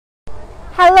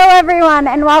Hello everyone,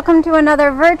 and welcome to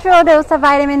another virtual dose of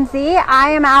vitamin Z.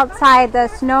 I am outside the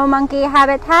snow monkey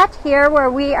habitat here, where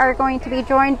we are going to be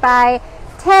joined by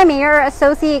Tammy, our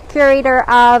associate curator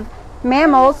of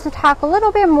mammals, to talk a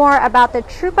little bit more about the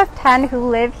troop of 10 who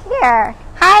live here.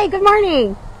 Hi, good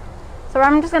morning. So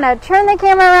I'm just going to turn the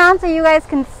camera around so you guys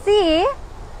can see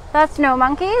the snow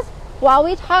monkeys while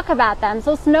we talk about them.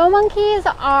 So snow monkeys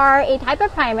are a type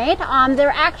of primate. They're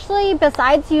actually,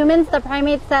 besides humans, the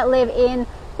primates that live in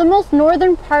the most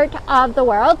northern part of the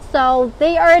world. So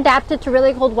they are adapted to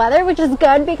really cold weather, which is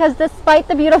good because despite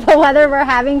the beautiful weather we're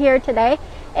having here today,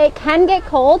 it can get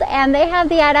cold, and they have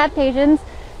the adaptations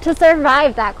to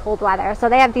survive that cold weather. So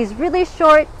they have these really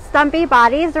short, stumpy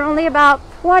bodies. They're only about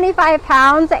 25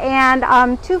 pounds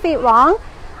and 2 feet long.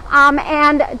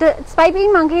 And despite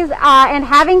being monkeys and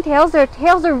having tails, their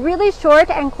tails are really short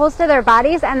and close to their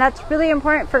bodies, and that's really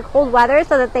important for cold weather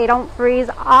so that they don't freeze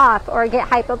off or get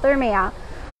hypothermia.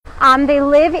 They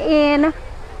live in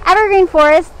evergreen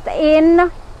forests in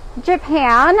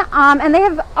Japan, and they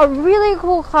have a really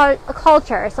cool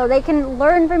culture, so they can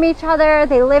learn from each other.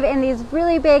 They live in these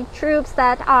really big troops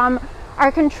that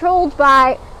are controlled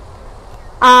by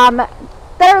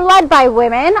that are led by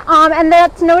women, and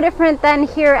that's no different than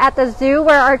here at the zoo,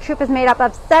 where our troop is made up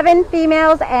of 7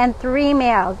 females and 3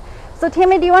 males. So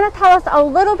Tammy, do you want to tell us a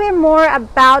little bit more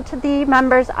about the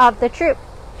members of the troop?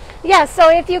 Yeah, so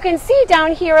if you can see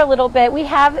down here a little bit, we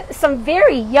have some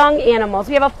very young animals.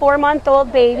 We have a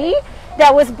 4-month-old baby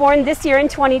that was born this year in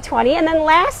 2020, and then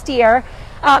last year,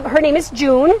 her name is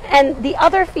June, and the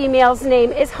other female's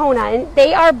name is Hona, and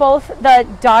they are both the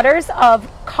daughters of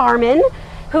Carmen,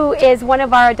 who is one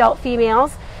of our adult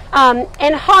females,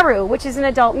 and Haru, which is an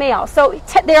adult male. So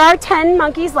there are 10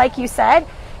 monkeys, like you said,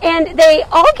 and they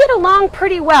all get along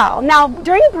pretty well. Now,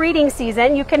 during breeding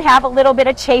season, you can have a little bit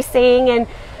of chasing and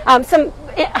some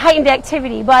heightened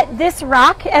activity, but this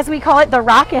rock, as we call it, the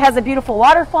rock, it has a beautiful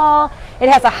waterfall. It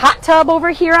has a hot tub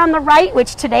over here on the right,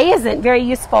 which today isn't very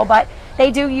useful, but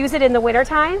they do use it in the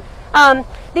wintertime.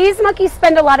 These monkeys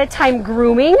spend a lot of time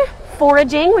grooming,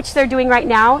 foraging, which they're doing right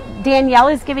now. Danielle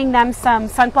is giving them some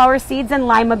sunflower seeds and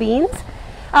lima beans.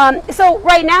 So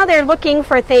right now they're looking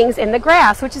for things in the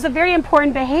grass, which is a very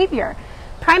important behavior.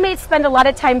 Primates spend a lot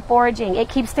of time foraging. It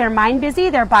keeps their mind busy,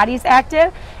 their bodies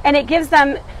active, and it gives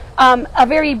them a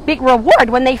very big reward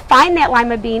when they find that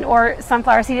lima bean or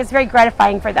sunflower seed. It's very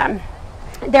gratifying for them.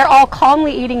 They're all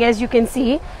calmly eating, as you can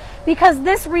see, because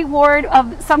this reward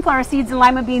of sunflower seeds and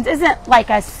lima beans isn't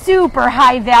like a super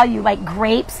high value like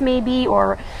grapes maybe,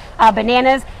 or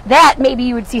bananas. That maybe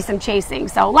you would see some chasing.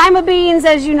 So lima beans,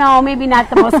 as you know, maybe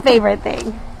not the most favorite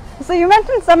thing. So you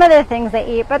mentioned some of the things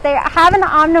they eat, but they have an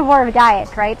omnivore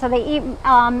diet, right? So they eat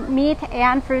meat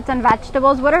and fruits and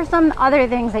vegetables. What are some other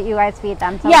things that you guys feed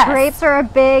them? So yes. Grapes are a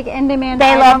big in-demand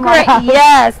item. They love grapes.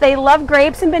 Yes, they love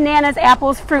grapes and bananas,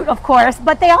 apples, fruit, of course.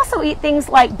 But they also eat things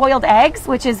like boiled eggs,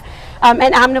 which is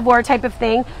an omnivore type of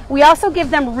thing. We also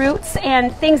give them roots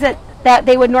and things that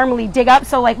they would normally dig up.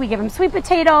 So like we give them sweet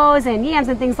potatoes and yams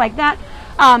and things like that.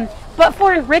 But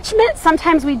for enrichment,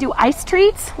 sometimes we do ice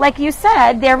treats. Like you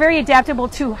said, they're very adaptable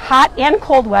to hot and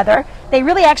cold weather. They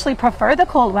really actually prefer the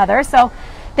cold weather, so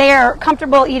they are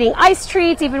comfortable eating ice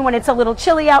treats even when it's a little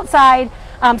chilly outside.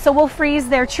 So we'll freeze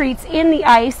their treats in the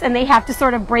ice, and they have to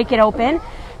sort of break it open.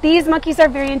 These monkeys are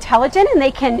very intelligent, and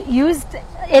they can use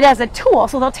it as a tool.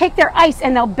 So they'll take their ice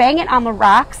and they'll bang it on the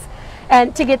rocks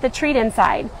and to get the treat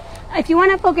inside. If you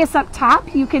want to focus up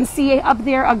top, you can see up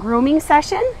there a grooming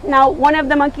session. Now, one of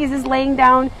the monkeys is laying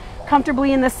down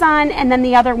comfortably in the sun, and then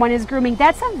the other one is grooming.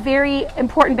 That's a very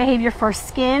important behavior for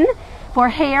skin, for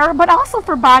hair, but also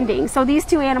for bonding. So these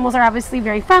two animals are obviously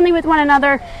very friendly with one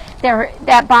another.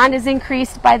 That bond is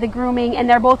increased by the grooming, and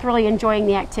they're both really enjoying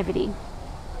the activity.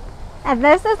 And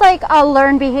this is like a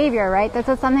learned behavior, right? This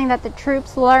is something that the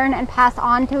troops learn and pass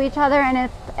on to each other, and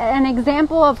it's an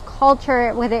example of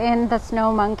culture within the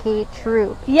snow monkey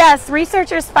troop. Yes,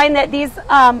 researchers find that these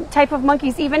type of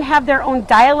monkeys even have their own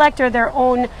dialect or their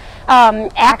own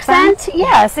accent.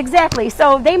 Yes, exactly.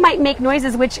 So they might make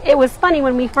noises, which it was funny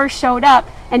when we first showed up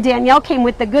and Danielle came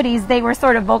with the goodies, they were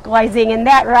sort of vocalizing, and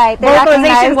that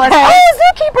vocalization was,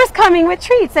 oh, zookeeper's coming with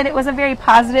treats, and it was a very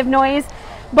positive noise.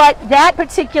 But that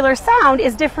particular sound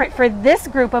is different for this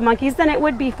group of monkeys than it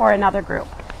would be for another group.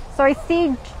 So I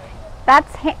see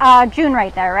that's June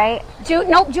right there, right?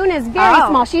 Nope, June is very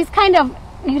small. She's kind of,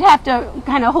 you'd have to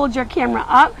kind of hold your camera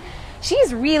up.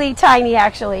 She's really tiny,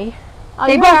 actually.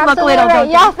 They both look little, right.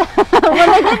 Yeah. When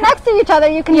they get next to each other,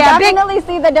 you can definitely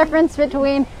see the difference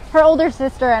between her older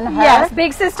sister and her. Yes,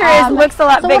 big sister looks a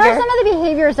lot so bigger. What are some of the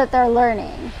behaviors that they're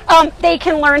learning? They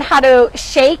can learn how to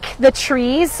shake the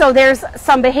trees. So there's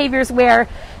some behaviors where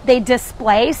they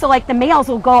display. So like the males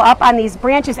will go up on these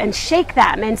branches and shake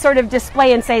them and sort of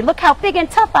display and say, look how big and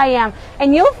tough I am.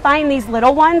 And you'll find these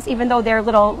little ones, even though they're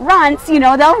little runts, you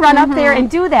know, they'll run up there and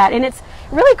do that. And it's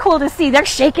really cool to see. They're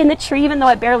shaking the tree, even though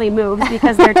it barely moves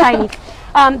because they're tiny.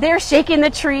 They're shaking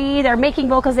the tree. They're making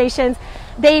vocalizations.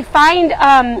 They find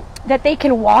that they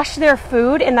can wash their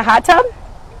food in the hot tub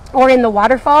or in the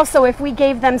waterfall. So if we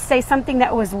gave them, say, something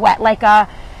that was wet, like a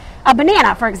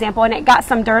banana, for example, and it got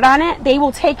some dirt on it, they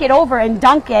will take it over and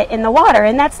dunk it in the water.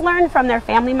 And that's learned from their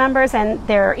family members and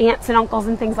their aunts and uncles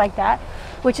and things like that,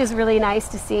 which is really nice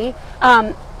to see.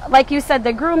 Like you said,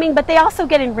 the grooming, but they also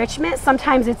get enrichment.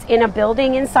 Sometimes it's in a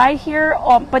building inside here,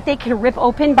 but they can rip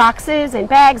open boxes and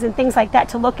bags and things like that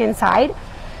to look inside.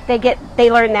 They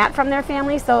learn that from their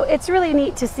family. So it's really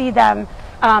neat to see them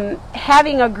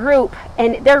having a group,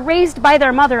 and they're raised by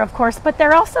their mother, of course, but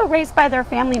they're also raised by their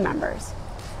family members.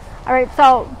 All right,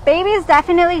 so babies,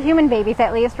 definitely human babies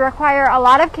at least, require a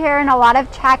lot of care and a lot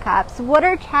of checkups. What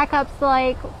are checkups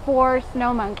like for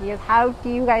snow monkeys? How do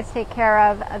you guys take care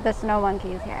of the snow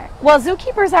monkeys here? Well,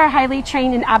 zookeepers are highly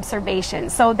trained in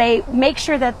observation, so they make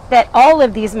sure that all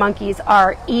of these monkeys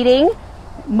are eating,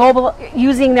 mobile,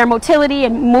 using their motility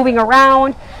and moving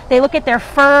around. They look at their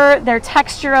fur, their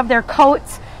texture of their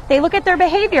coats. They look at their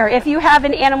behavior. If you have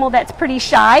an animal that's pretty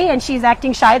shy and she's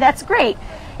acting shy, that's great.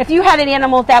 If you had an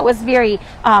animal that was very,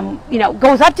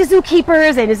 goes up to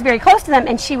zookeepers and is very close to them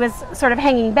and she was sort of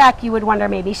hanging back, you would wonder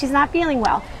maybe she's not feeling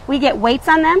well. We get weights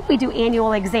on them. We do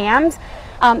annual exams.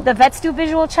 The vets do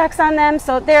visual checks on them.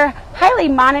 So they're highly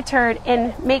monitored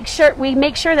and we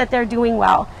make sure that they're doing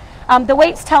well. The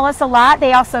weights tell us a lot.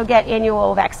 They also get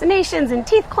annual vaccinations and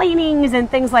teeth cleanings and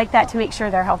things like that to make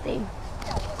sure they're healthy.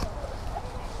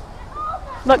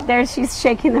 Look, there she's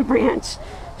shaking the branch.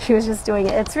 She was just doing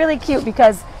it. It's really cute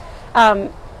because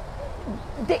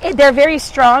they're very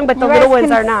strong, but the little ones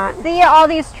are not. See all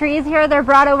these trees here? They're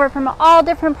brought over from all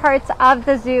different parts of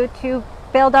the zoo to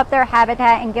build up their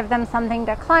habitat and give them something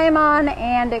to climb on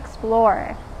and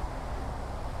explore.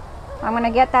 I'm going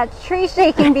to get that tree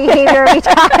shaking behavior we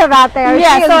talked about there.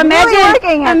 Yeah, so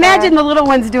imagine the little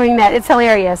ones doing that. It's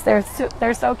hilarious.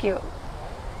 They're so cute.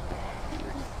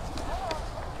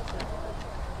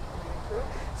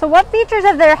 So what features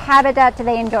of their habitat do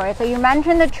they enjoy? So you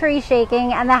mentioned the tree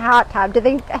shaking and the hot tub. Do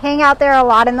they hang out there a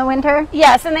lot in the winter?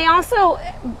 Yes, and they also,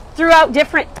 throughout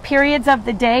different periods of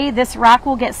the day, this rock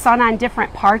will get sun on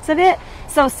different parts of it.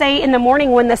 So say in the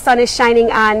morning when the sun is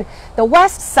shining on the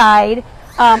west side,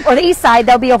 or the east side,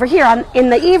 they'll be over here.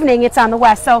 In the evening, it's on the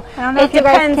west. So I don't know if you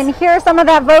guys can hear some of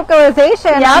that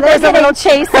vocalization. Yeah, there's a little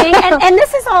chasing. and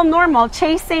this is all normal.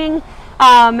 Chasing,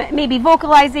 maybe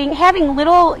vocalizing, having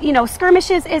little,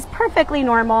 skirmishes is perfectly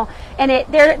normal. And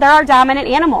there are dominant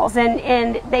animals,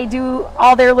 and they do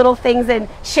all their little things and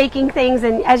shaking things.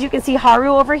 And as you can see,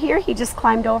 Haru over here, he just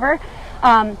climbed over.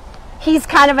 He's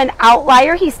kind of an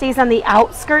outlier. He stays on the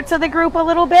outskirts of the group a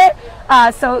little bit.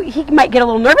 So he might get a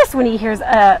little nervous when he hears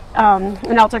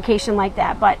an altercation like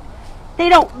that. But they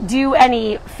don't do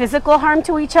any physical harm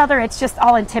to each other. It's just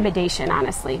all intimidation,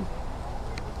 honestly.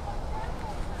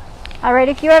 All right,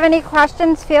 if you have any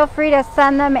questions, feel free to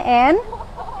send them in.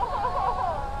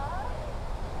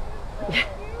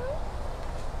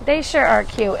 They sure are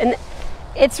cute. And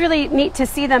it's really neat to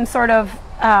see them sort of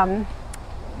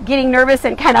getting nervous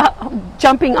and kind of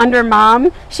jumping under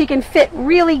mom. She can fit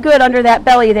really good under that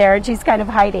belly there, and she's kind of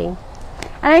hiding.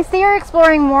 And I see her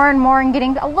exploring more and more and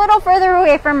getting a little further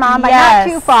away from mom, but not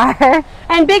too far.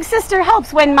 And big sister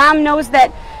helps. When mom knows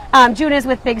that June is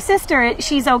with big sister,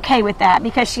 she's okay with that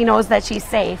because she knows that she's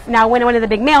safe. Now when one of the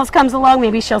big males comes along,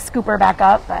 maybe she'll scoop her back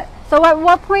up. But so at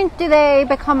what point do they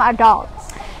become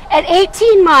adults? At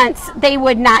 18 months, they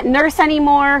would not nurse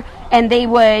anymore, and they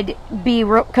would be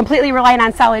completely reliant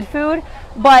on solid food.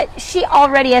 But she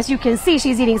already, as you can see,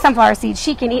 she's eating sunflower seeds.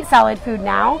 She can eat solid food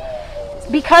now.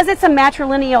 Because it's a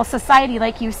matrilineal society,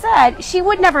 like you said, she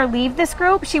would never leave this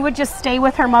group. She would just stay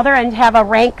with her mother and have a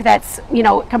rank that's,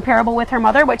 comparable with her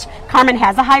mother, which Carmen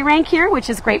has a high rank here, which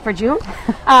is great for June.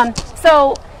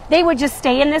 So they would just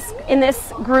stay in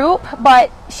this group, but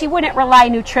she wouldn't rely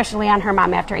nutritionally on her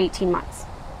mom after 18 months.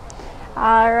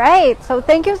 All right, so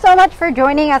thank you so much for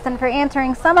joining us and for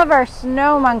answering some of our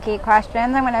snow monkey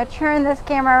questions. I'm going to turn this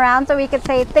camera around so we could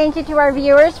say thank you to our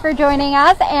viewers for joining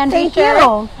us. And thank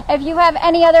you. If you have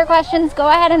any other questions, go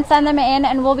ahead and send them in,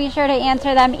 and we'll be sure to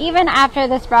answer them even after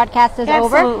this broadcast is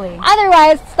over.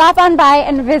 Otherwise, stop on by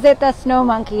and visit the snow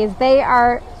monkeys. They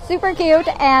are super cute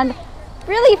and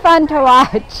really fun to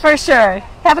watch. For sure.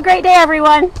 Have a great day,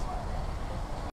 everyone.